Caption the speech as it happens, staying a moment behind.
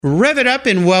Rev it up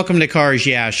and welcome to Cars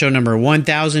Yeah, show number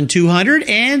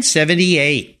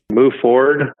 1278. Move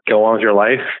forward, go on with your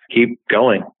life, keep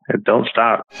going, and don't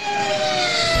stop.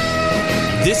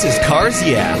 This is Cars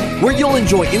Yeah, where you'll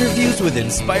enjoy interviews with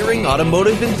inspiring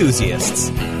automotive enthusiasts.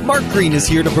 Mark Green is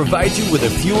here to provide you with a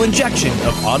fuel injection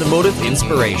of automotive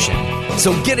inspiration.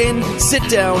 So get in, sit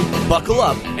down, buckle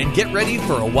up, and get ready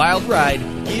for a wild ride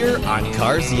here on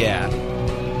Cars Yeah.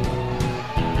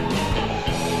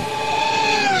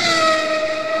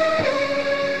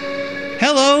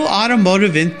 Hello,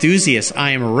 automotive enthusiasts. I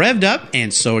am revved up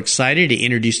and so excited to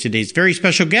introduce today's very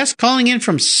special guest, calling in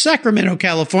from Sacramento,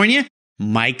 California,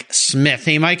 Mike Smith.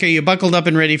 Hey, Mike, are you buckled up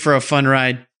and ready for a fun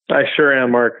ride? I sure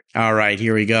am, Mark. All right,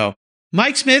 here we go.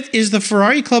 Mike Smith is the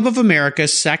Ferrari Club of America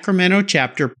Sacramento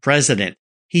chapter president.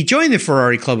 He joined the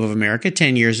Ferrari Club of America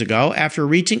 10 years ago after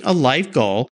reaching a life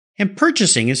goal and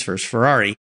purchasing his first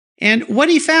Ferrari. And what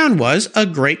he found was a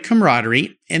great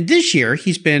camaraderie, and this year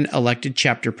he's been elected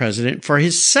chapter president for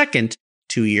his second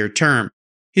 2-year term.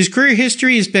 His career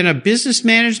history has been a business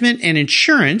management and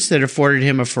insurance that afforded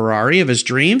him a Ferrari of his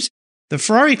dreams. The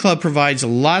Ferrari Club provides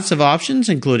lots of options,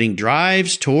 including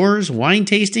drives, tours, wine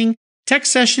tasting, tech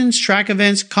sessions, track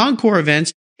events, concours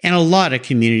events, and a lot of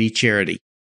community charity.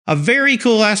 A very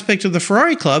cool aspect of the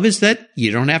Ferrari Club is that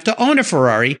you don't have to own a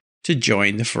Ferrari to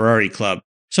join the Ferrari Club.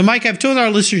 So, Mike, I've told our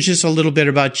listeners just a little bit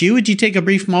about you. Would you take a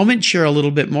brief moment and share a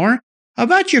little bit more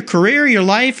about your career, your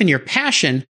life, and your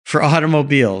passion for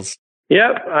automobiles?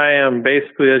 Yep, I am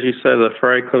basically, as you said, the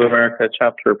Ferrari Club of America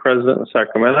chapter president in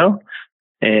Sacramento.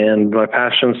 And my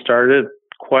passion started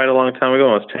quite a long time ago.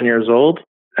 When I was 10 years old.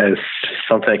 It's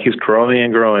something that keeps growing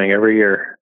and growing every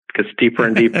year. It gets deeper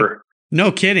and deeper.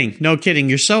 No kidding. No kidding.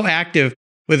 You're so active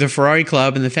with the Ferrari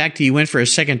Club, and the fact that you went for a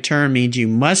second term means you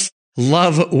must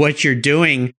love what you're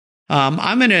doing.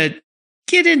 I'm going to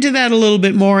get into that a little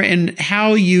bit more and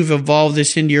how you've evolved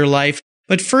this into your life.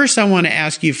 But first, I want to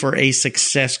ask you for a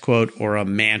success quote or a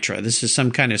mantra. This is some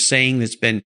kind of saying that's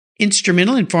been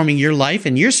instrumental in forming your life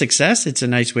and your success. It's a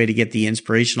nice way to get the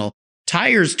inspirational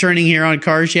tires turning here on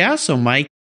Cars Yeah. So, Mike,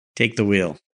 take the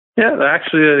wheel. Yeah,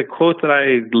 actually, the quote that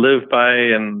I live by,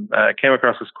 and I came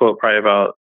across this quote probably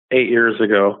about 8 years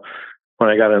ago when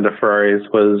I got into Ferraris,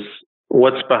 was,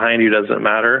 "What's behind you doesn't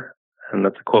matter." And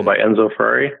that's a quote by Enzo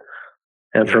Ferrari.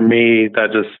 And for me,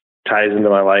 that just ties into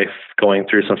my life, going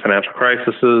through some financial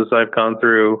crises I've gone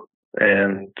through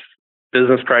and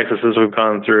business crises we've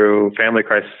gone through, family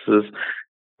crises.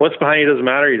 What's behind you doesn't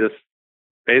matter. You just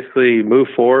basically move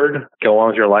forward, go on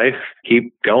with your life,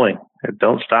 keep going.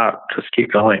 Don't stop. Just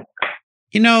keep going.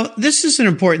 You know, this is an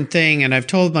important thing, and I've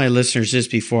told my listeners this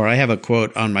before. I have a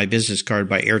quote on my business card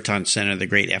by Ayrton Senna, the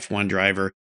great F1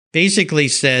 driver. Basically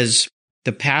says,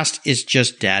 "The past is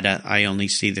just data. I only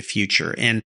see the future."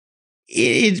 And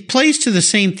it plays to the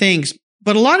same things.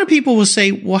 But a lot of people will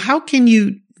say, well, how can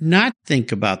you not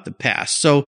think about the past?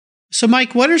 So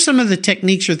Mike, what are some of the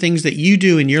techniques or things that you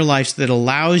do in your life that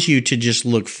allows you to just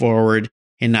look forward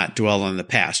and not dwell on the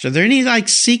past? Are there any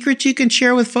secrets you can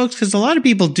share with folks? Because a lot of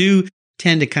people do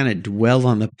tend to kind of dwell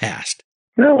on the past.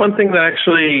 One thing that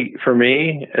actually, for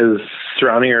me, is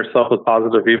surrounding yourself with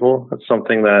positive people. It's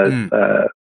something that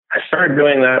I started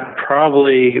doing that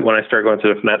probably when I started going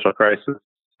through the financial crisis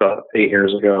about 8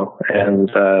 years ago.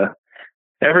 And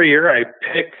every year I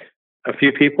pick a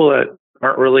few people that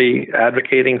aren't really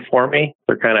advocating for me.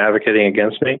 They're kind of advocating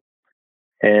against me.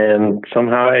 And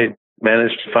somehow I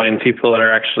managed to find people that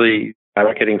are actually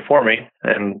advocating for me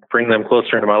and bring them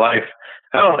closer into my life.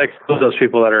 I don't exclude those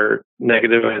people that are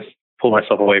negative. I just pull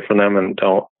myself away from them and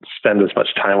don't spend as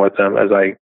much time with them as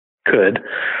I could.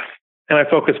 And I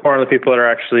focus more on the people that are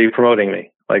actually promoting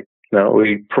me.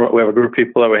 We have a group of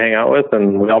people that we hang out with,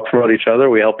 and we all promote each other.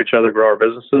 We help each other grow our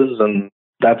businesses. And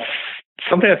that's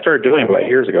something I started doing about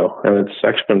years ago. And it's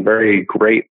actually been very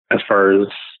great as far as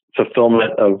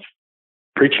fulfillment of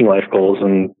reaching life goals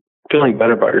and feeling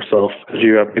better about yourself, because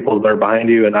you have people that are behind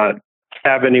you and not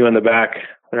stabbing you in the back.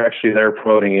 They're actually there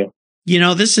promoting you. You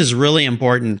know, this is really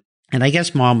important. And I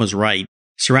guess Mom was right.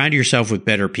 Surround yourself with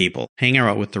better people. Hang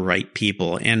out with the right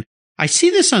people. And I see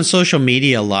this on social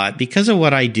media a lot. Because of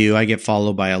what I do, I get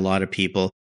followed by a lot of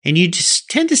people. And you just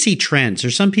tend to see trends.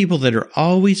 There's some people that are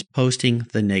always posting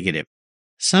the negative.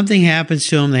 Something happens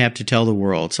to them, they have to tell the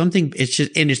world.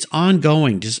 It's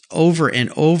ongoing, just over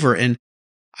and over. And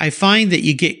I find that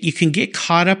you can get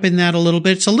caught up in that a little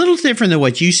bit. It's a little different than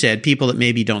what you said, people that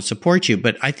maybe don't support you.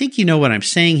 But I think you know what I'm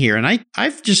saying here. And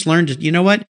I've just learned, you know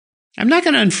what? I'm not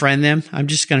going to unfriend them. I'm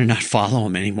just going to not follow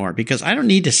them anymore, because I don't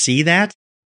need to see that.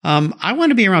 I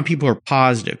want to be around people who are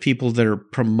positive, people that are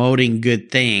promoting good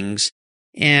things.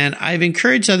 And I've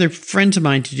encouraged other friends of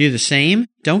mine to do the same.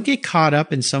 Don't get caught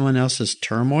up in someone else's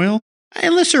turmoil,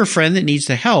 unless they're a friend that needs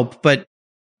the help. But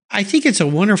I think it's a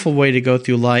wonderful way to go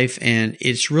through life, and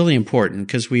it's really important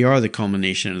because we are the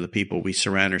culmination of the people we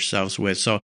surround ourselves with.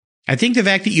 So I think the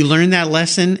fact that you learned that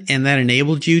lesson and that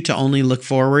enabled you to only look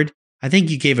forward, I think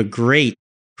you gave a great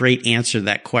answer to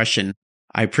that question.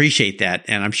 I appreciate that.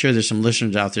 And I'm sure there's some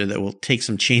listeners out there that will take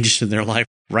some changes in their life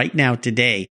right now,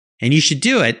 today. And you should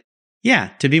do it,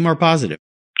 to be more positive.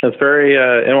 It's very,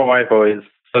 and my wife always,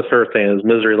 that's her thing, is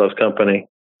misery loves company.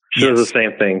 She does the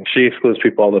same thing. She excludes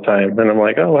people all the time. And I'm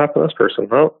like, oh, what happened to this person?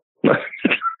 Oh.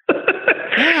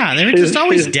 Yeah, they're just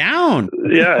always down.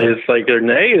 Yeah, it's like they're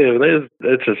negative.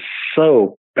 It's just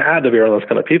so bad to be around those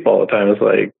kind of people all the time. It's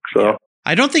like, so.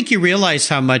 I don't think you realize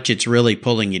how much it's really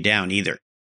pulling you down either.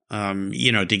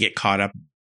 To get caught up.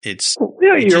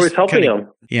 You're always helping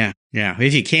them. Yeah,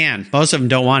 if you can. Most of them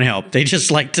don't want help. They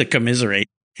just like to commiserate.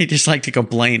 They just like to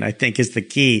complain, I think, is the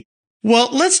key. Well,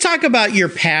 let's talk about your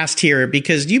past here,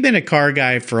 because you've been a car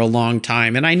guy for a long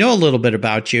time, and I know a little bit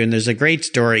about you, and there's a great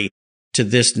story to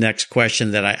this next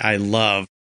question that I love.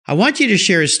 I want you to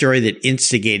share a story that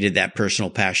instigated that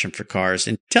personal passion for cars,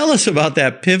 and tell us about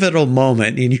that pivotal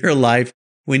moment in your life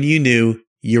when you knew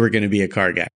you were going to be a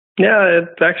car guy. Yeah,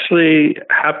 it actually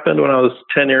happened when I was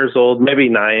 10 years old, maybe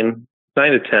 9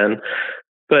 to 10.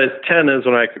 But 10 is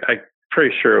when I'm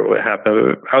pretty sure what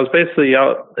happened. I was basically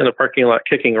out in a parking lot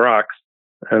kicking rocks.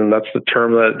 And that's the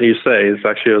term that you say. It's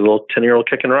actually a little 10-year-old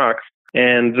kicking rocks.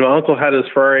 And my uncle had his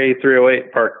Ferrari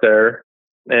 308 parked there.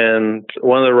 And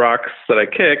one of the rocks that I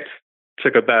kicked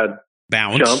took a bad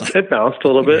jump. It bounced a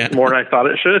little bit more than I thought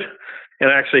it should.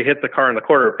 And actually hit the car in the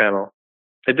quarter panel.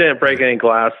 It didn't break any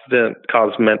glass, didn't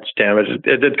cause much damage.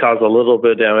 It did cause a little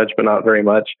bit of damage, but not very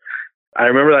much. I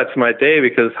remember that to my day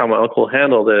because how my uncle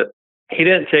handled it. He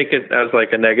didn't take it as like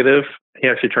a negative. He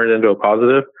actually turned it into a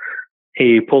positive.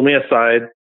 He pulled me aside,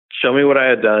 showed me what I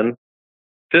had done,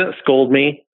 didn't scold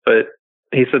me, but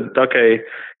he said, okay,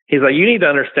 he's like, you need to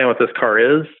understand what this car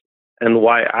is and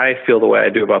why I feel the way I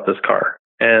do about this car.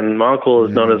 And my uncle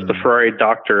is known as the Ferrari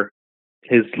doctor.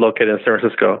 He's located in San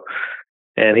Francisco.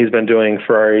 And he's been doing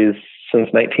Ferraris since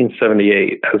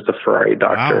 1978 as the Ferrari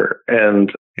doctor. Wow.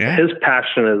 And his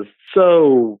passion is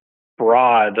so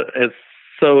broad.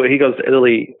 He goes to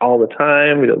Italy all the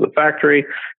time. He does the factory.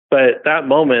 But that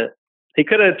moment, he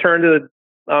could have turned it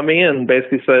on me and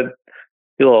basically said,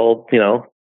 you old,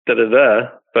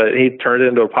 da-da-da. But he turned it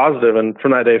into a positive. And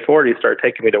from that day forward, he started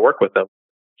taking me to work with him.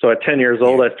 So at 10 years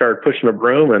old, I started pushing a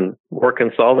broom and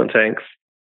working solvent tanks.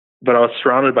 But I was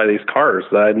surrounded by these cars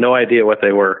that I had no idea what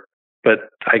they were.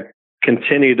 But I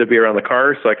continued to be around the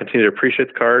cars, so I continue to appreciate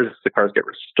the cars. The cars get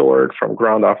restored from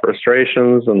ground off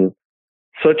restorations, and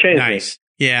so it changed me.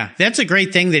 Yeah, that's a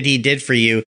great thing that he did for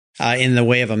you in the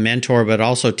way of a mentor, but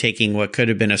also taking what could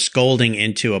have been a scolding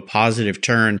into a positive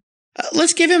turn.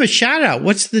 Let's give him a shout out.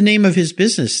 What's the name of his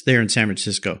business there in San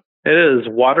Francisco? It is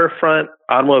Waterfront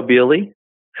Automobili.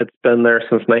 It's been there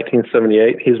since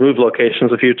 1978. He's moved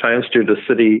locations a few times due to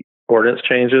city ordinance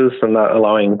changes and not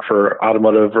allowing for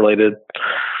automotive related.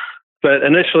 But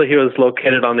initially he was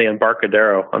located on the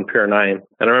Embarcadero on Pier 9. And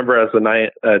I remember as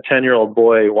a 10-year-old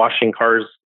boy washing cars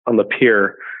on the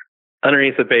pier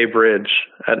underneath the Bay Bridge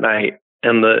at night.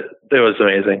 And it was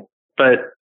amazing.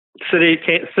 But city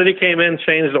came in,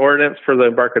 changed the ordinance for the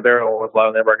Embarcadero, was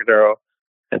allowed the Embarcadero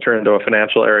and turned into a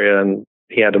financial area, and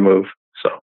he had to move. So.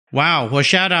 Wow. Well,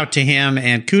 shout out to him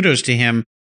and kudos to him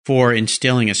for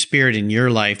instilling a spirit in your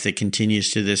life that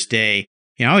continues to this day.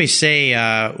 I always say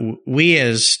we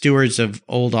as stewards of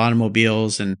old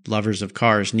automobiles and lovers of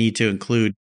cars need to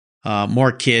include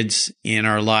more kids in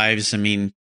our lives. I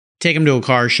mean, take them to a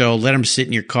car show, let them sit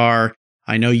in your car.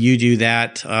 I know you do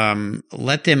that.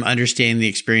 Let them understand the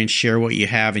experience, share what you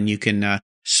have, and you can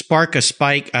spark a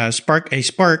spark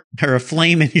or a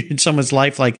flame in someone's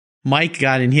life like Mike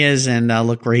got in his, and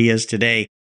look where he is today.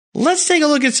 Let's take a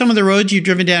look at some of the roads you've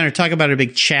driven down or talk about a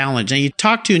big challenge. Now, you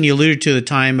talked to and you alluded to the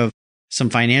time of some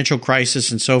financial crisis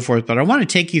and so forth, but I want to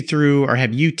take you through or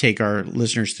have you take our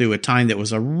listeners through a time that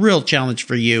was a real challenge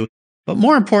for you. But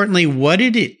more importantly, what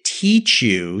did it teach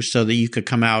you so that you could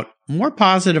come out more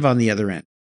positive on the other end?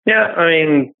 Yeah, I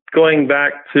mean, going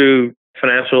back to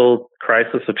financial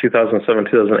crisis of 2007,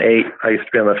 2008, I used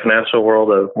to be in the financial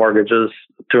world of mortgages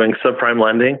doing subprime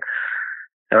lending.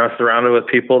 And I was surrounded with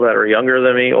people that were younger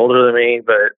than me, older than me,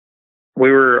 but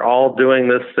we were all doing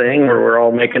this thing where we're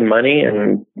all making money,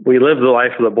 and we lived the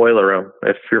life of the boiler room.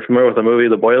 If you're familiar with the movie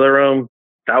The Boiler Room,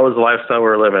 that was the lifestyle we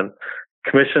were living.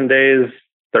 Commission days,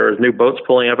 there was new boats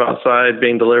pulling up outside,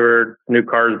 being delivered, new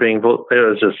cars being built. It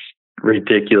was just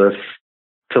ridiculous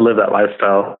to live that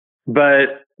lifestyle.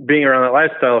 But being around that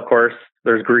lifestyle, of course,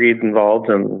 there's greed involved,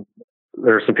 and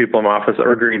there were some people in my office that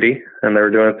were greedy, and they were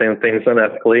doing things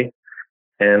unethically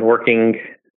and working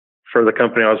for the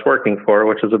company I was working for,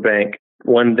 which is a bank.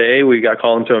 One day we got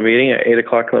called into a meeting at 8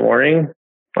 o'clock in the morning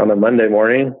on a Monday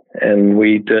morning, and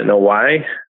we didn't know why.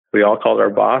 We all called our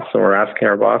boss, and we're asking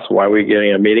our boss, why are we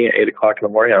getting a meeting at 8 o'clock in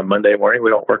the morning on Monday morning? We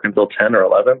don't work until 10 or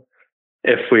 11,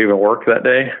 if we even work that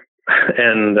day.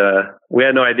 And we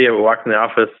had no idea. We walked in the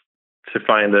office to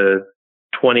find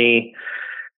 20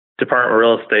 Department of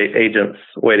Real Estate agents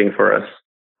waiting for us.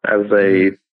 As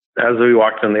we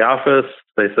walked in the office,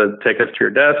 they said, take us to your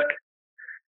desk,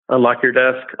 unlock your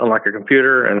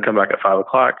computer, and come back at 5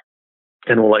 o'clock.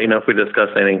 And we'll let you know if we discuss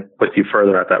anything with you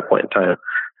further at that point in time.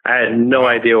 I had no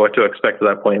idea what to expect at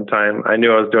that point in time. I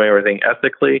knew I was doing everything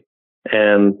ethically,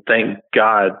 and thank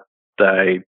God that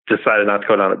I decided not to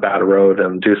go down a bad road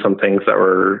and do some things that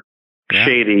were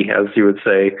shady, as you would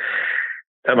say,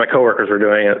 that my coworkers were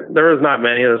doing it. There was not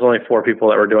many. There's only 4 people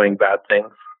that were doing bad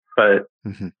things, but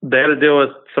they had to deal with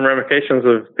some ramifications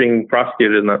of being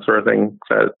prosecuted and that sort of thing.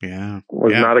 That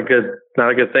was not a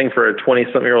good thing for a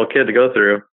 20-something-year-old kid to go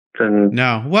through. And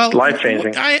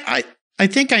life-changing. I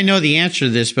think I know the answer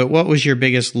to this, but what was your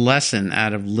biggest lesson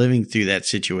out of living through that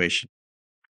situation?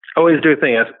 Always do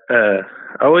everything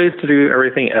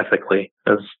ethically.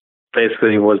 As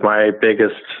basically was my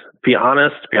biggest. Be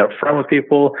honest, be upfront with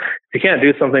people. If you can't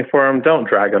do something for them, don't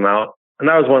drag them out. And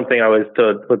that was one thing I always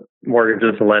did with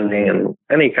mortgages and lending and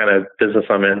any kind of business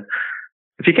I'm in.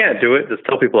 If you can't do it, just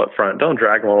tell people up front. Don't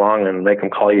drag them along and make them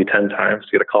call you 10 times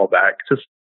to get a call back. Just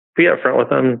be upfront with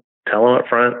them. Tell them up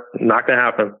front, not going to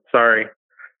happen. Sorry.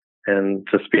 And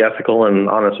just be ethical and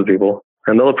honest with people.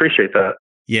 And they'll appreciate that.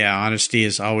 Yeah, honesty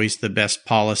is always the best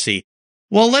policy.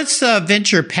 Well, let's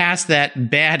venture past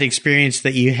that bad experience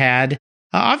that you had.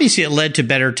 Obviously, it led to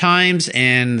better times,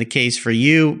 and the case for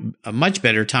you, much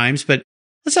better times. But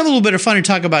let's have a little bit of fun and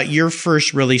talk about your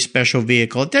first really special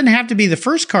vehicle. It doesn't have to be the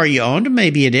first car you owned.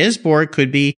 Maybe it is, or it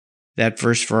could be that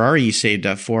first Ferrari you saved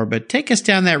up for. But take us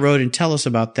down that road and tell us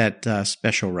about that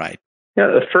special ride. Yeah,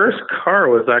 the first car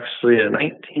was actually a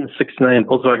 1969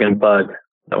 Volkswagen Bug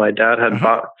that my dad had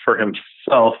bought for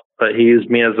himself, but he used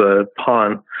me as a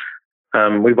pawn.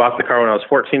 We bought the car when I was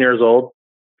 14 years old.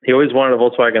 He always wanted a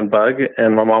Volkswagen Bug,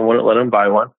 and my mom wouldn't let him buy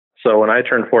one. So when I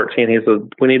turned 14, he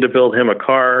said, we need to build him a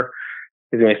car.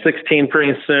 He's going to be 16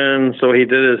 pretty soon. So what he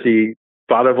did is he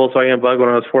bought a Volkswagen Bug when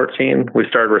I was 14. We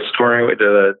started restoring. We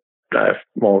did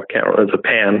it's a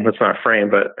pan. It's not a frame,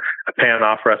 but a pan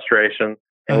off restoration.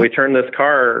 And we turned this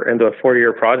car into a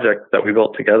 4-year project that we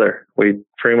built together. We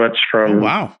pretty much from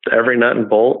every nut and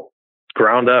bolt,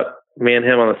 ground up, me and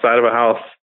him on the side of a house,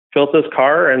 built this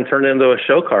car and turned it into a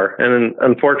show car. And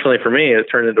unfortunately for me, it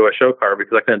turned into a show car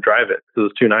because I couldn't drive it because it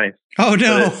was too nice. Oh,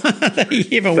 no.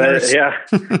 Even worse. Yeah.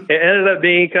 It ended up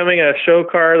becoming a show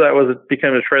car that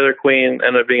became a trailer queen,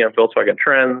 ended up being a Volkswagen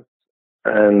Trend.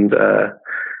 And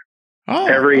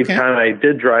every time I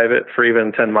did drive it for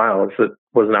even 10 miles, it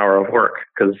was an hour of work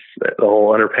because the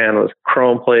whole underpan was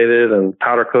chrome plated and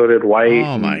powder coated white.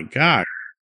 Oh, my God.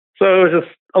 So it was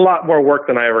just a lot more work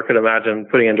than I ever could imagine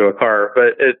putting into a car,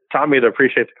 but it taught me to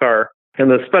appreciate the car.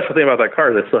 And the special thing about that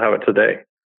car is I still have it today.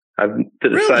 I've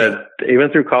decided,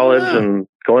 even through college and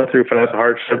going through financial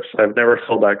hardships, I've never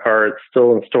sold that car. It's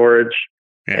still in storage.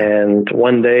 Yeah. And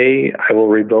one day I will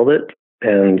rebuild it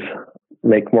and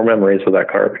make more memories with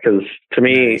that car because to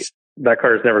me, that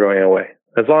car is never going away.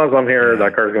 As long as I'm here,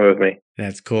 that car is going to be with me.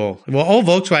 That's cool. Well, old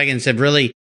Volkswagens have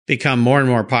really become more and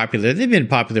more popular. They've been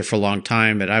popular for a long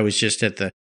time, but I was just at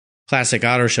the Classic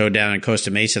Auto Show down in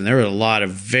Costa Mesa, and there were a lot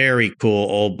of very cool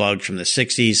old Bugs from the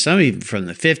 60s, some even from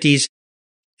the 50s.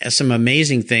 Some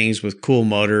amazing things with cool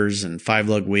motors and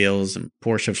 5-lug wheels and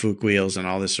Porsche Fuchs wheels and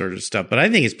all this sort of stuff. But I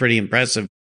think it's pretty impressive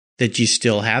that you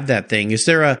still have that thing. Is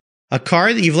there a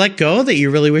car that you've let go that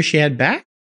you really wish you had back?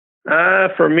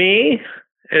 For me,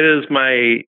 it is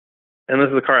and this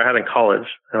is the car I had in college,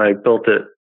 and I built it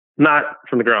not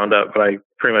from the ground up, but I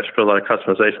pretty much put a lot of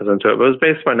customizations into it. But it was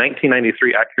based on my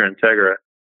 1993 Acura Integra,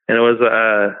 and it was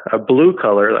a blue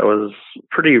color that was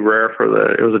pretty rare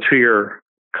it was a 2-year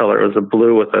color. It was a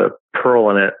blue with a pearl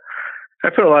in it. I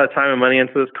put a lot of time and money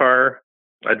into this car.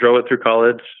 I drove it through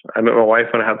college. I met my wife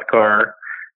when I had the car,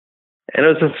 and it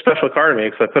was a special car to me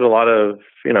because I put a lot of,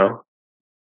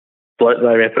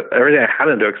 everything I had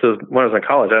into it because when I was in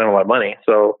college, I didn't have a lot of money.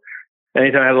 So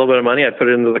anytime I had a little bit of money, I put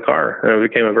it into the car, and it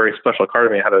became a very special car to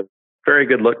me. It had a very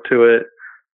good look to it.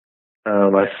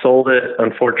 I sold it.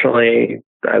 Unfortunately,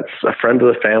 that's a friend of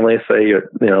the family say,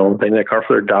 they need a car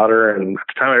for their daughter. And at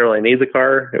the time I didn't really need the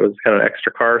car. It was kind of an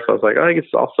extra car. So I was like, I guess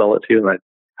I'll sell it to you. And I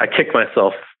I kick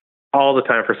myself all the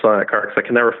time for selling that car because I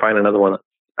can never find another one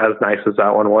as nice as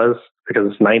that one was, because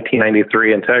it's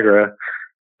 1993 Integra.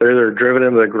 They're either driven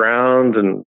into the ground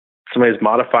and somebody's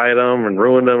modified them and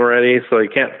ruined them already, so you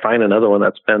can't find another one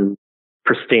that's been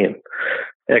pristine,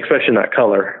 especially in that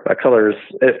color. That color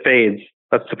it fades.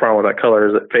 That's the problem with that color,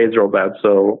 is it fades real bad.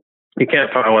 So you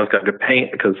can't find one that's got good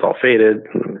paint because it's all faded.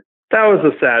 And that was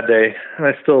a sad day.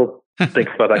 I still think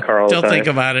about that car all the time. Still think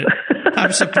about it.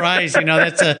 I'm surprised.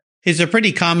 It's a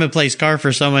pretty commonplace car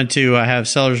for someone to have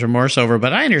seller's remorse over,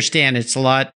 but I understand it's a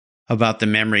lot about the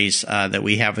memories that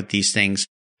we have with these things.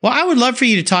 Well, I would love for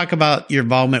you to talk about your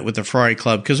involvement with the Ferrari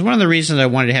Club, because one of the reasons I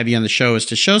wanted to have you on the show is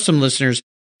to show some listeners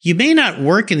you may not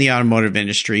work in the automotive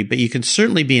industry, but you can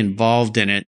certainly be involved in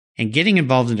it, and getting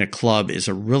involved in a club is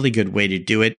a really good way to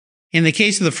do it. In the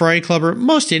case of the Ferrari Club, or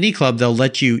most any club, they'll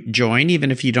let you join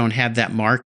even if you don't have that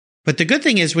mark. But the good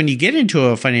thing is when you get into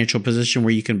a financial position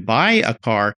where you can buy a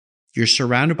car, you're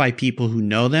surrounded by people who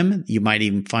know them. You might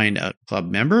even find a club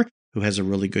member who has a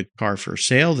really good car for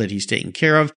sale that he's taking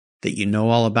care of, that you know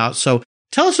all about. So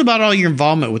tell us about all your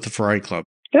involvement with the Ferrari Club.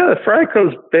 Yeah, the Ferrari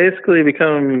Club's basically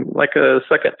become like a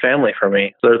second family for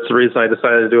me. So that's the reason I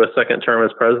decided to do a second term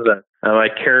as president. I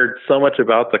cared so much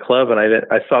about the club, and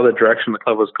I saw the direction the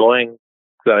club was going,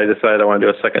 that I decided I want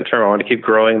to do a second term. I want to keep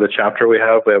growing the chapter we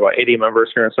have. We have about 80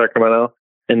 members here in Sacramento.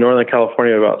 In Northern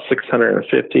California, about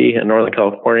 650 in Northern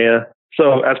California.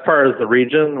 So as far as the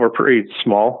region, we're pretty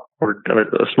small. We're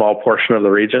a small portion of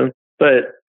the region,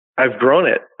 but I've grown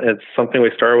it. It's something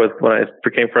we started with when I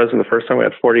became president the first time. We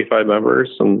had 45 members,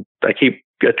 and I keep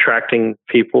attracting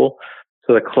people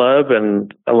to the club.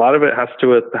 And a lot of it has to do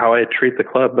with how I treat the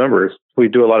club members. We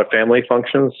do a lot of family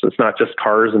functions. It's not just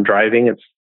cars and driving. It's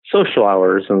social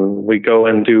hours. And we go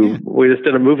and we just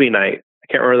did a movie night. I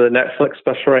can't remember the Netflix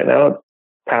special right now. It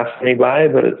passed me by,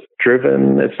 but it's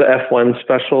the F1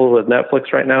 special with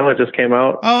Netflix right now. It just came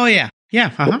out. Oh, yeah.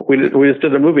 Yeah. Uh-huh. We just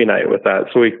did a movie night with that.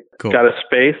 So we got a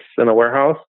space in a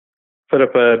warehouse, put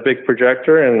up a big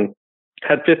projector, and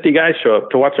had 50 guys show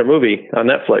up to watch a movie on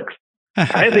Netflix. I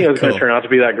didn't think it was going to turn out to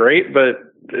be that great, but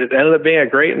it ended up being a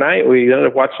great night. We ended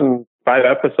up watching 5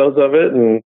 episodes of it.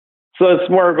 And so it's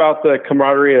more about the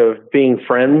camaraderie of being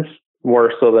friends,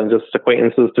 more so than just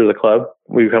acquaintances through the club.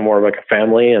 We become more of like a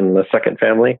family and a second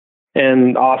family.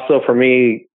 And also for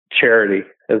me, charity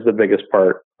is the biggest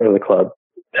part of the club.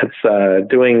 It's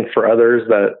doing for others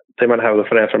that they might have the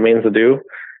financial means to do.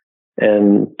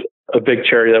 And a big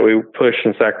charity that we push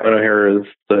in Sacramento here is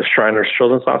the Shriners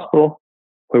Children's Hospital.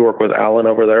 We work with Alan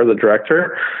over there, the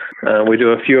director. We do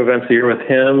a few events a year with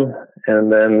him.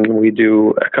 And then we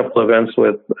do a couple events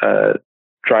with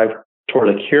Drive Toward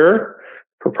a Cure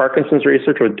for Parkinson's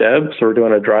research with Deb. So we're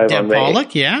doing a drive Deb on May.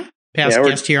 Pollock, yeah. Past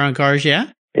guest here on Cars,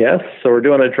 yeah. Yes. So we're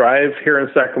doing a drive here in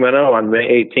Sacramento on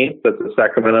May 18th. That's a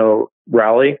Sacramento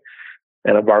rally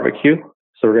and a barbecue.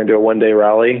 So we're going to do a one-day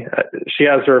rally. She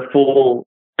has her full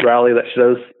rally that she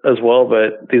does as well,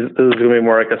 but this is going to be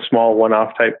more like a small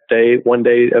one-off type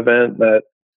one-day event that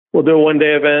we'll do a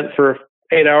one-day event for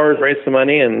 8 hours, raise some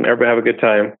money, and everybody have a good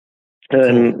time. And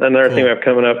then another thing we have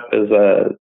coming up is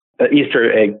an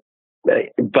Easter egg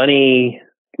bunny.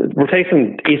 We're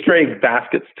taking Easter egg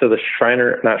baskets to the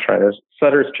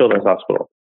Sutter's Children's Hospital.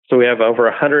 So we have over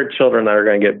 100 children that are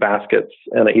going to get baskets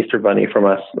and an Easter bunny from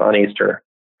us on Easter.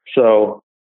 So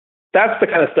that's the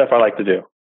kind of stuff I like to do.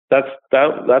 That's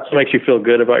what makes you feel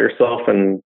good about yourself.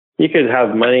 And you could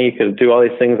have money, you could do all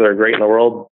these things that are great in the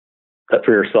world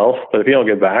for yourself, but if you don't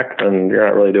give back, then you're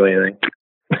not really doing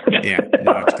anything. Yeah,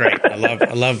 no, it's great.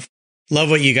 I love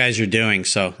what you guys are doing.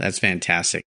 So that's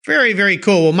fantastic. Very, very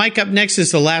cool. Well, Mike, up next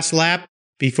is the last lap.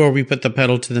 Before we put the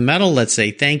pedal to the metal, let's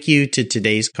say thank you to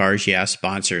today's Cars Yeah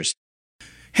sponsors.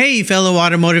 Hey, fellow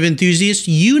automotive enthusiasts,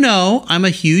 you know I'm a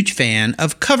huge fan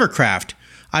of Covercraft.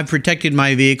 I've protected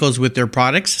my vehicles with their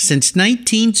products since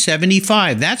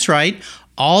 1975. That's right,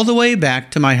 all the way back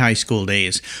to my high school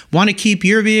days. Want to keep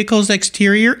your vehicle's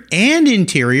exterior and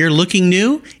interior looking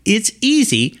new? It's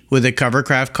easy with a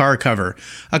Covercraft car cover.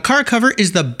 A car cover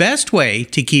is the best way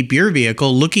to keep your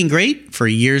vehicle looking great for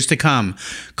years to come.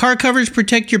 Car covers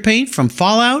protect your paint from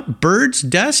fallout, birds,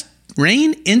 dust,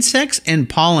 rain, insects, and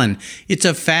pollen. It's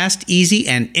a fast, easy,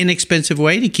 and inexpensive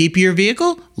way to keep your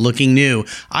vehicle looking new.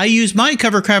 I use my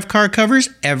Covercraft car covers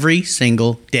every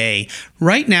single day.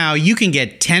 Right now, you can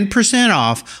get 10%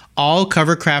 off all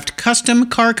Covercraft custom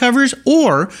car covers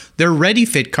or their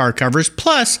ready-fit car covers.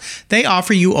 Plus, they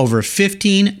offer you over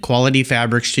 15 quality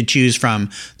fabrics to choose from.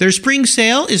 Their spring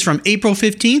sale is from April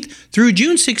 15th through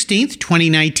June 16th,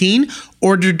 2019.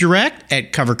 Order direct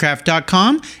at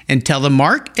covercraft.com and tell them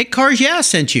Mark at Cars Yeah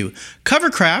sent you.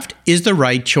 Covercraft is the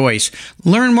right choice.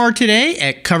 Learn more today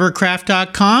at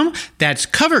covercraft.com. That's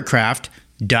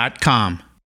covercraft.com.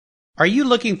 Are you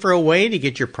looking for a way to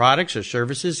get your products or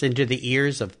services into the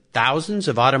ears of thousands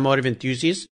of automotive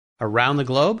enthusiasts around the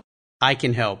globe? I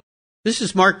can help. This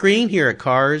is Mark Green here at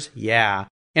Cars Yeah,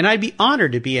 and I'd be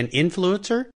honored to be an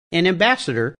influencer and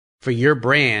ambassador for your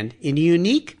brand in a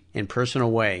unique and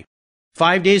personal way.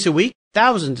 5 days a week,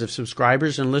 thousands of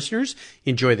subscribers and listeners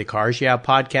enjoy the Cars Yeah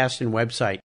podcast and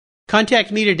website.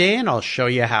 Contact me today and I'll show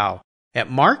you how at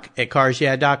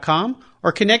mark@carsyeah.com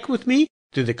or connect with me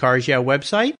through the Cars Yeah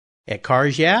website at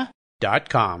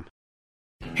carsyeah.com.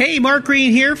 Hey, Mark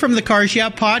Green here from the Cars Yeah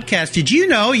podcast. Did you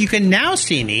know you can now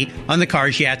see me on the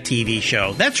Cars Yeah TV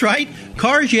show? That's right.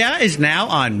 Cars Yeah is now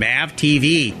on MAV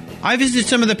TV. I visit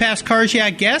some of the past Cars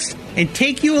Yeah guests and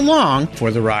take you along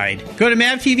for the ride. Go to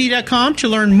mavtv.com to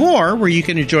learn more where you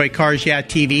can enjoy Cars Yeah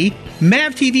TV.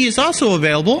 MAV TV is also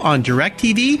available on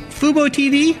DirecTV, Fubo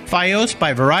TV, Fios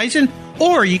by Verizon,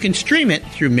 or you can stream it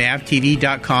through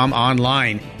mavtv.com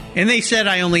online. And they said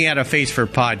I only had a face for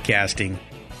podcasting.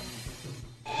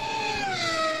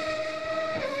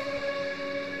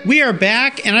 We are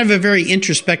back, and I have a very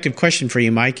introspective question for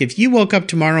you, Mike. If you woke up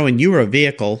tomorrow and you were a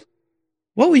vehicle,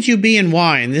 what would you be and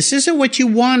why? And this isn't what you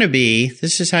want to be.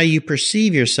 This is how you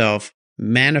perceive yourself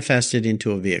manifested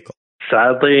into a vehicle.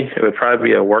 Sadly, it would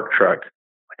probably be a work truck,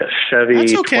 like a Chevy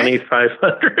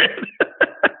 2500.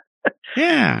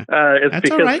 Yeah. It's that's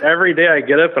because all right. Every day I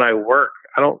get up and I work.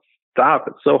 I don't stop.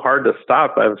 It's so hard to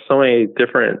stop. I have so many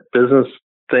different business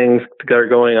things that are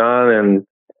going on, and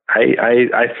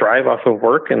I thrive off of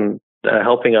work and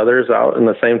helping others out in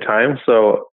the same time.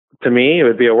 So to me, it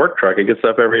would be a work truck. It gets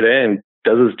up every day and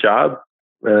does its job,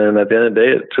 and at the end of the day,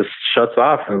 it just shuts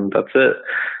off, and that's it.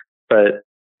 But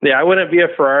yeah, I wouldn't be a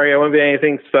Ferrari. I wouldn't be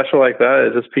anything special like that.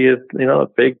 It'd just be a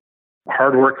big,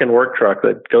 hard-working work truck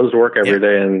that goes to work every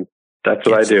day, and that's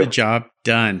what I do. The job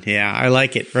done. Yeah, I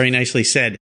like it. Very nicely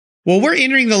said. Well, we're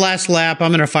entering the last lap.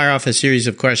 I'm going to fire off a series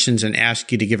of questions and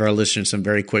ask you to give our listeners some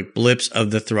very quick blips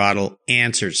of the throttle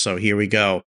answers. So here we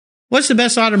go. What's the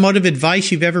best automotive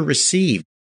advice you've ever received?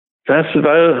 That's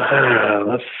about,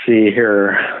 let's see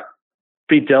here.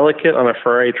 Be delicate on a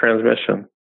Ferrari transmission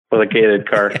with a gated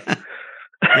car.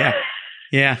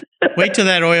 Yeah. Wait till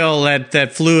that oil,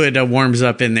 that fluid warms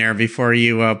up in there before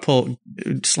you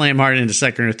slam hard into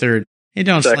second or third. It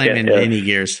don't slam into any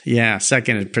gears. Yeah,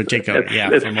 second in particular.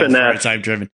 It's from finesse. I've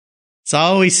driven. It's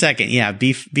always second. Yeah,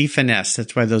 be finesse.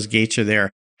 That's why those gates are there.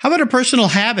 How about a personal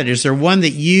habit? Is there one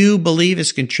that you believe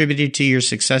has contributed to your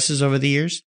successes over the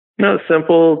years? No, it's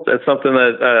simple. It's something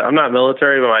that I'm not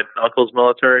military, but my uncle's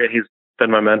military, and he's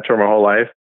been my mentor my whole life.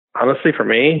 Honestly, for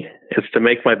me, it's to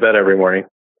make my bed every morning.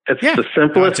 It's the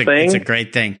simplest thing. It's a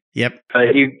great thing. Yep.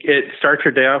 It starts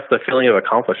your day off with a feeling of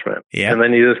accomplishment. Yeah. And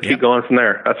then you just keep going from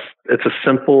there. It's a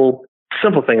simple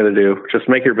thing to do. Just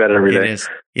make your bed every day. It is.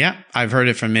 Yeah. I've heard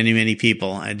it from many, many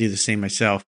people. I do the same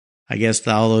myself. I guess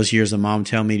all those years of mom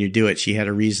telling me to do it, she had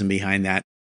a reason behind that.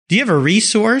 Do you have a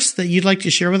resource that you'd like to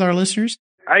share with our listeners?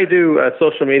 I do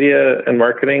social media and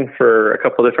marketing for a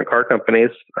couple of different car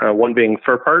companies, one being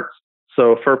Fur Parts.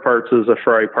 So Fur Parts is a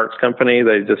Ferrari parts company.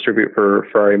 They distribute for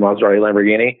Ferrari, Maserati,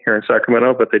 Lamborghini here in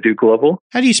Sacramento, but they do global.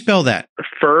 How do you spell that?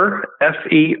 Fur,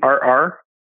 Ferr,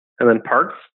 and then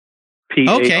parts, Parts.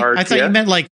 Okay, I thought you meant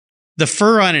like the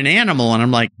fur on an animal, and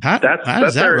I'm like, how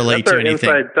does that relate to anything?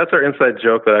 That's our inside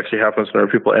joke that actually happens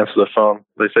whenever people answer the phone.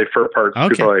 They say Fur Parts. Okay.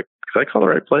 People are like, did I call the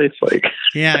right place? Like,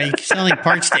 yeah, are you selling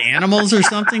parts to animals or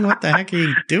something? What the heck are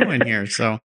you doing here?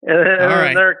 So,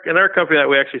 and our company that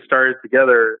we actually started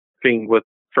together, being with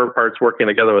Fur Parts, working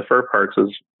together with Fur Parts, is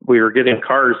we were getting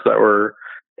cars that were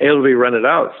able to be rented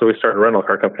out. So we started a rental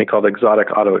car company called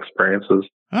Exotic Auto Experiences.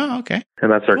 Oh, okay.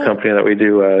 And that's our company that we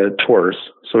do tours.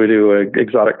 So we do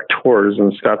exotic tours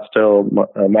in Scottsdale,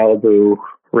 Malibu,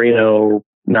 Reno,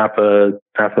 Napa,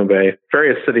 Half Moon Bay,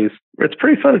 various cities. It's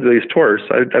pretty fun to do these tours.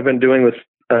 I've been doing this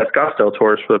Scottsdale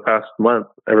tours for the past month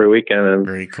every weekend. And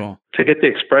very cool. To get the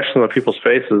expression on people's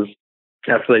faces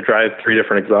after they drive 3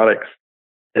 different exotics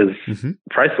is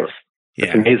priceless. Yeah,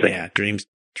 it's amazing. Yeah,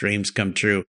 dreams come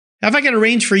true. Now, if I could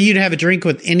arrange for you to have a drink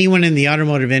with anyone in the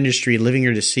automotive industry, living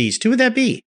or deceased, who would that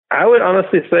be? I would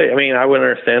honestly say, I wouldn't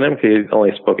understand him because he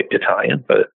only spoke Italian,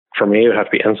 but for me, it would have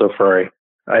to be Enzo Ferrari.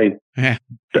 I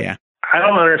I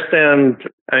don't understand.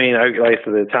 I mean, like I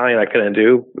said, the Italian I couldn't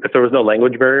do. If there was no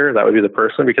language barrier, that would be the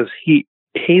person, because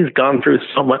he's gone through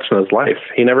so much in his life.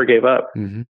 He never gave up.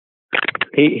 Mm-hmm.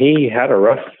 He had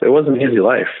it wasn't an easy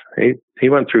life. He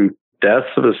went through deaths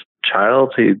of his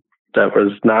child. That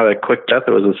was not a quick death.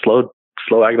 It was a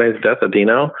slow agonized death of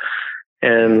Dino.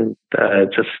 And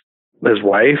just his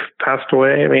wife passed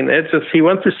away. I mean, he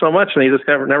went through so much, and he just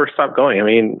never stopped going. I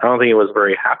mean, I don't think he was a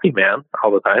very happy man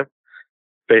all the time,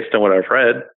 based on what I've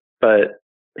read, but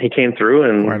he came through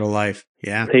and quite a life.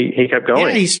 Yeah. He kept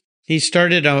going. Yeah, he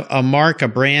started a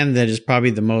brand that is probably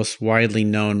the most widely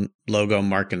known logo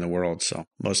mark in the world. So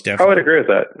most definitely. I would agree with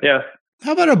that. Yeah.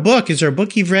 How about a book? Is there a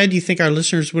book you've read you think our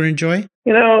listeners would enjoy?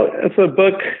 It's a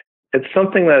book. It's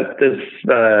something that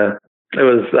it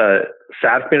was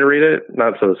sad for me to read it.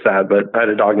 Not so sad, but I had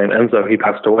a dog named Enzo. He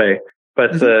passed away.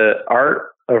 But The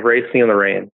Art of Racing in the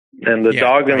Rain. And the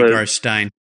dog in Garth Stein.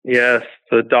 Yes,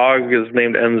 the dog is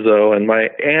named Enzo, and my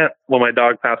aunt, when my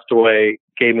dog passed away,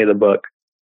 gave me the book,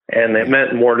 and it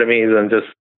meant more to me than just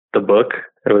the book.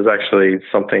 It was actually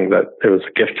something that it was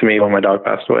a gift to me when my dog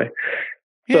passed away.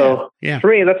 So for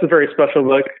me, that's a very special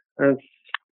book.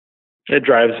 It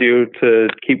drives you to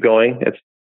keep going. It's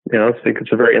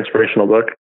a very inspirational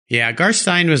book. Yeah, Garth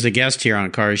Stein was a guest here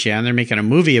on Cars Yeah, and they're making a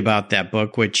movie about that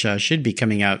book, which should be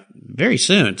coming out very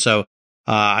soon. So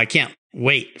I can't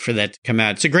wait for that to come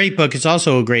out. It's a great book. It's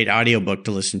also a great audiobook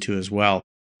to listen to as well.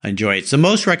 Enjoy it. It's the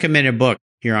most recommended book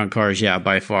here on Cars Yeah,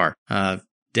 by far.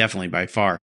 Definitely by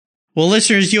far. Well,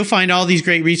 listeners, you'll find all these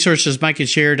great resources Mike has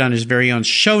shared on his very own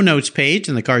show notes page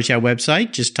on the Cars Yeah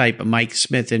website. Just type Mike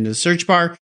Smith into the search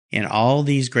bar, and all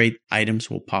these great items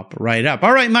will pop right up.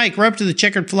 All right, Mike, we're up to the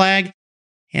checkered flag,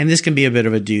 and this can be a bit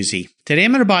of a doozy. Today,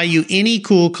 I'm going to buy you any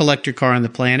cool collector car on the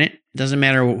planet. It doesn't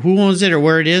matter who owns it or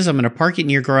where it is. I'm going to park it in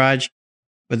your garage.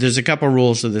 But there's a couple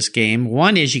rules to this game.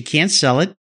 One is you can't sell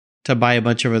it to buy a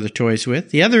bunch of other toys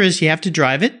with. The other is you have to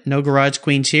drive it. No garage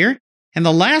queens here. And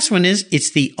the last one is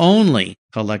it's the only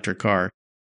collector car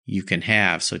you can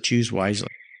have. So choose wisely.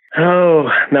 Oh,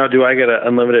 now do I get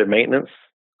unlimited maintenance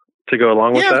to go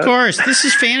along with that? Yeah, of course. This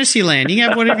is Fantasyland. You can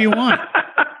have whatever you want.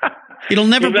 It'll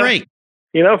never break.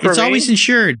 For it's me, always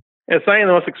insured. It's not even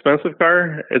the most expensive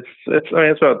car. It's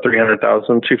about $300,000,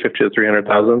 $250,000 to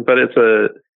 $300,000, but it's a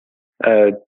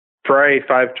Ferrari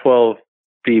 512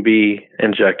 BB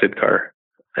injected car.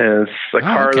 And it's a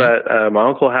car that my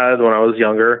uncle had when I was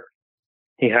younger.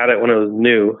 He had it when it was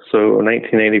new, so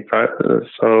 1985.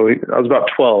 So I was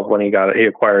about 12 when he got it. He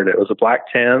acquired it. It was a black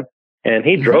tan, and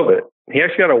he drove it. He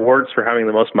actually got awards for having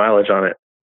the most mileage on it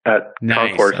at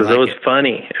concourses. It was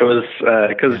funny. It was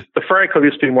because the Ferrari Club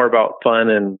used to be more about fun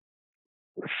and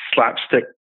slapstick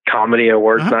comedy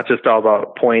awards, not just all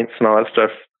about points and all that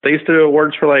stuff. They used to do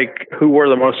awards for like who wore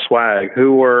the most swag,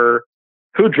 who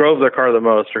drove their car the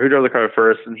most, or who drove the car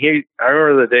first. And I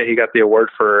remember the day he got the award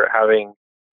for having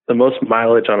the most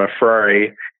mileage on a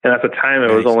Ferrari, and at the time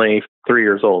it was only 3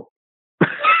 years old.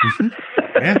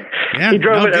 Yeah. He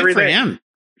drove it every day. Him.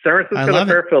 San Francisco to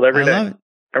Fairfield every day.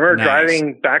 I remember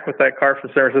driving back with that car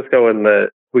from San Francisco, and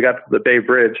we got to the Bay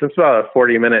Bridge. It's about a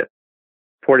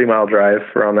 40-mile drive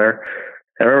around there.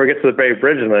 And I remember we get to the Bay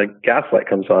Bridge, and the gas light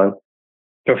comes on.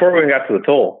 Before we even got to the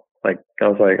toll, I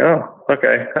was like, oh,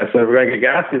 okay. I said, we're going to get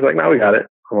gas? He's like, no, we got it.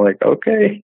 I'm like,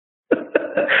 okay.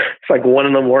 It's like 1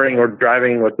 a.m. We're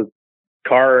driving with the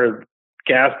car,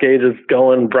 gas gauge is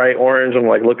going bright orange. I'm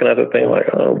like looking at the thing like,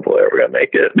 oh boy, we're going to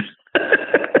make it.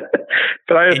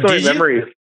 But I have so many memories.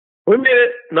 We made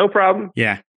it. No problem.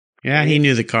 Yeah. Yeah. He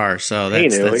knew the car. So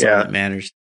that's all that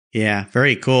matters. Yeah.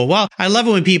 Very cool. Well, I love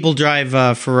it when people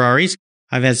drive Ferraris.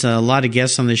 I've had a lot of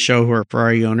guests on this show who are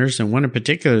Ferrari owners, and one in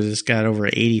particular that's got over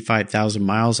 85,000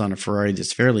 miles on a Ferrari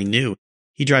that's fairly new.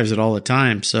 He drives it all the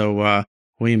time. So,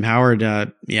 William Howard,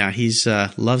 he's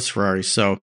loves Ferraris.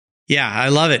 So, yeah, I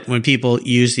love it when people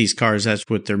use these cars. That's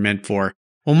what they're meant for.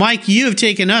 Well, Mike, you have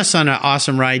taken us on an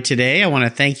awesome ride today. I want to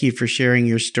thank you for sharing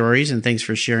your stories, and thanks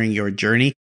for sharing your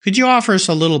journey. Could you offer us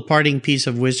a little parting piece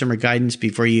of wisdom or guidance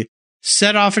before you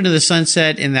set off into the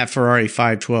sunset in that Ferrari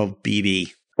 512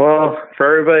 BB? Well,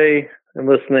 for everybody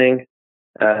listening,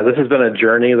 this has been a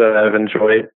journey that I've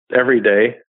enjoyed every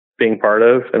day being part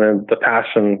of, and then the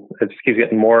passion, it just keeps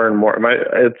getting more and more.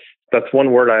 That's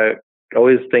one word I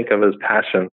always think of as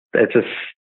passion. It's just,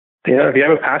 if you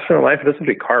have a passion in life, it doesn't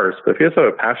be cars, but if you just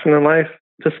have a passion in life,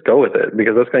 just go with it,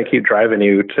 because that's going to keep driving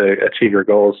you to achieve your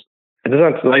goals. It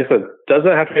doesn't, like I said,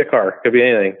 doesn't have to be a car. It could be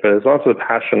anything, but it's also the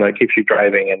passion that keeps you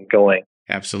driving and going.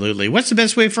 Absolutely. What's the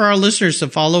best way for our listeners to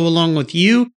follow along with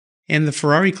you and the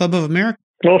Ferrari Club of America?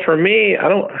 Well, for me, I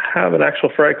don't have an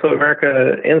actual Ferrari Club of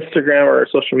America Instagram or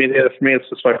social media. For me, it's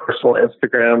just my personal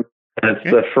Instagram. And it's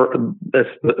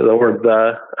the word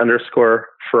 _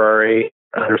 Ferrari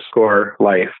 _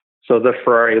 life. So the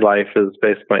Ferrari life is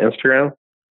based on my Instagram.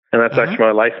 And that's actually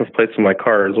my license plates in my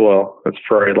car as well. It's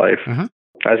Ferrari life.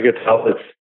 As you can tell,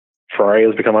 Ferrari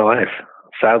has become my life.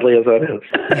 Sadly as that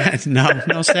is.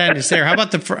 No sadness there. How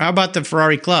about the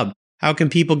Ferrari Club? How can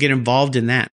people get involved in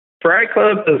that? Ferrari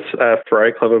Club is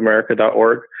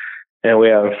FerrariClubAmerica.org. And we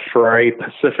have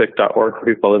FerrariPacific.org for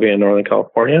people living in Northern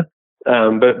California.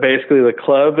 But basically, the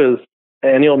club is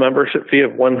annual membership fee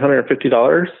of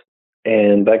 $150.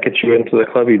 And that gets you into the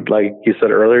club. Like you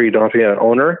said earlier, you don't have to be an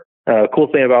owner. Cool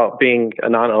thing about being a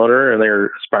non-owner and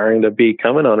they're aspiring to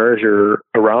become an owner is you're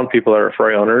around people that are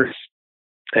Ferrari owners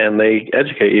and they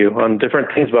educate you on different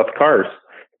things about the cars.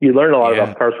 You learn a lot about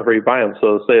the cars before you buy them.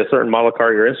 So say a certain model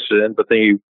car you're interested in, but then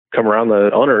you come around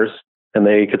the owners and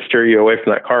they could steer you away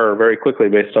from that car very quickly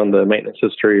based on the maintenance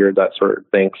history or that sort of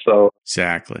thing. So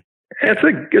exactly. It's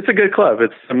a good club.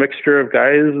 It's a mixture of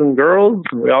guys and girls.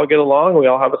 We all get along. We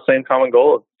all have the same common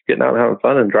goal of getting out and having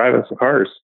fun and driving some cars.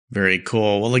 Very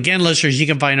cool. Well, again, listeners, you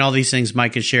can find all these things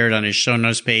Mike has shared on his show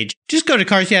notes page. Just go to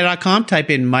carsyeah.com, type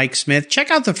in Mike Smith. Check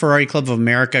out the Ferrari Club of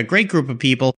America. Great group of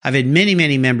people. I've had many,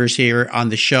 many members here on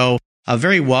the show.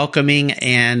 Very welcoming.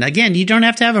 And again, you don't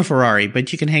have to have a Ferrari,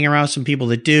 but you can hang around with some people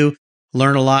that do,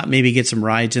 learn a lot, maybe get some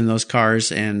rides in those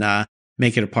cars and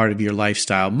make it a part of your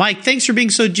lifestyle. Mike, thanks for being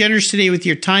so generous today with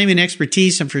your time and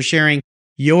expertise and for sharing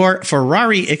your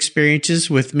Ferrari experiences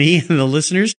with me and the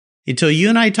listeners. Until you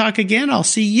and I talk again, I'll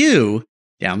see you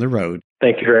down the road.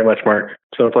 Thank you very much, Mark.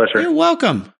 It's been a pleasure. You're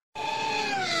welcome.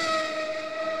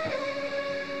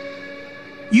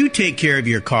 You take care of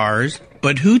your cars,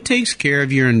 but who takes care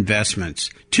of your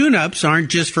investments? Tune-ups aren't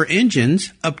just for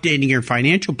engines. Updating your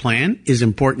financial plan is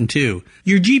important too.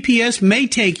 Your GPS may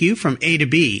take you from A to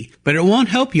B, but it won't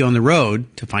help you on the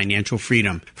road to financial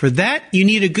freedom. For that, you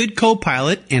need a good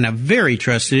co-pilot and a very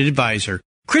trusted advisor.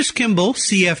 Chris Kimball,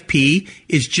 CFP,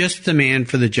 is just the man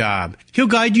for the job. He'll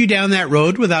guide you down that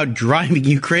road without driving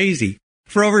you crazy.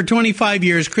 For over 25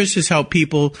 years, Chris has helped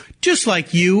people just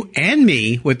like you and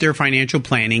me with their financial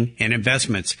planning and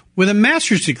investments. With a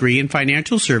master's degree in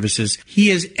financial services, he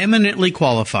is eminently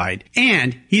qualified.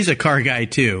 And he's a car guy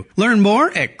too. Learn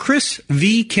more at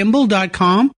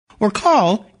chrisvkimball.com or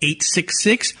call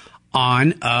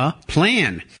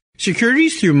 866-ON-A-PLAN.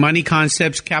 Securities through Money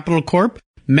Concepts Capital Corp.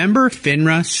 Member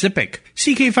FINRA SIPC.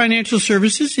 CK Financial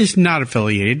Services is not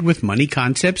affiliated with Money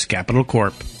Concepts Capital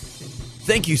Corp.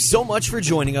 Thank you so much for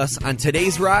joining us on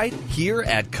today's ride here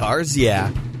at Cars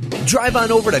Yeah. Drive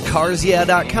on over to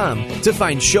carsyeah.com to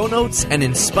find show notes and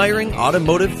inspiring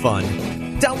automotive fun.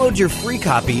 Download your free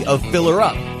copy of Filler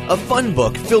Up, a fun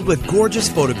book filled with gorgeous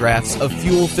photographs of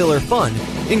fuel filler fun,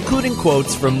 including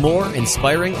quotes from more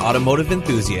inspiring automotive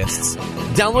enthusiasts.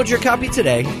 Download your copy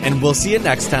today, and we'll see you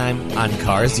next time on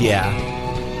Cars Yeah.